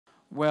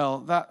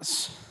Well,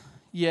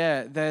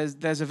 yeah.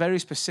 There's a very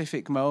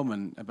specific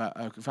moment about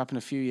it happened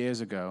a few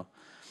years ago,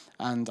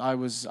 and I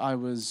was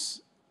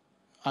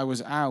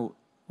out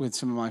with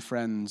some of my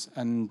friends,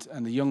 and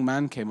a young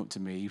man came up to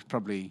me. He was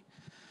probably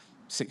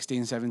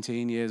 16,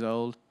 17 years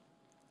old,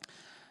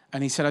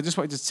 and he said, "I just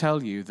wanted to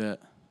tell you that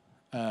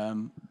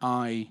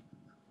I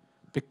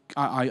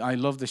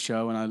love the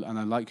show and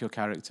I like your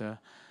character,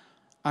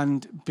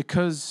 and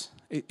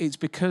it's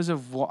because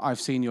of what I've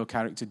seen your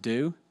character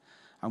do,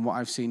 and what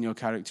I've seen your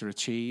character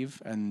achieve,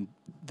 and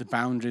the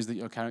boundaries that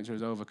your character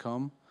has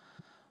overcome.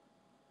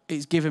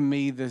 It's given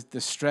me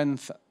the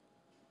strength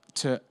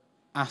to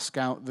ask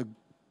out the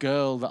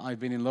girl that I've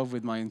been in love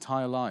with my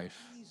entire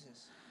life."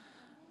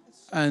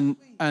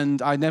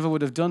 And I never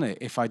would have done it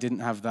if I didn't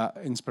have that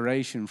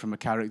inspiration from a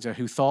character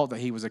who thought that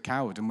he was a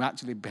coward and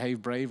actually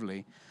behaved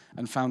bravely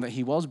and found that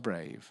he was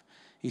brave.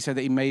 He said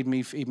that it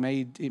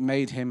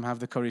made him have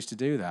the courage to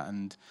do that,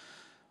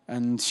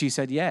 and she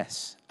said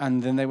yes,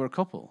 and then they were a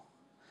couple.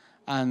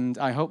 And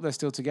I hope they're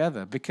still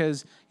together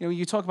because,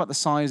 you talk about the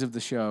size of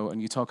the show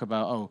and you talk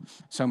about,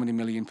 so many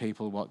million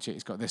people watch it.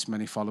 It's got this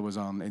many followers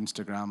on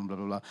Instagram, blah,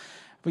 blah, blah.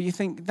 But you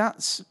think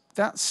that's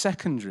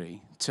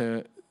secondary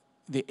to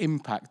the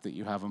impact that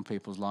you have on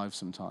people's lives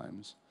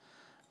sometimes.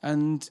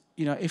 And,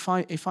 if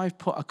I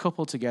put a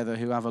couple together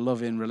who have a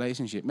loving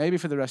relationship, maybe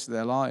for the rest of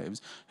their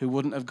lives, who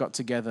wouldn't have got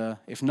together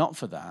if not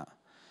for that,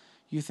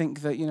 you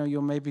think that,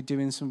 you're maybe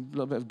doing some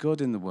little bit of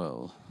good in the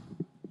world.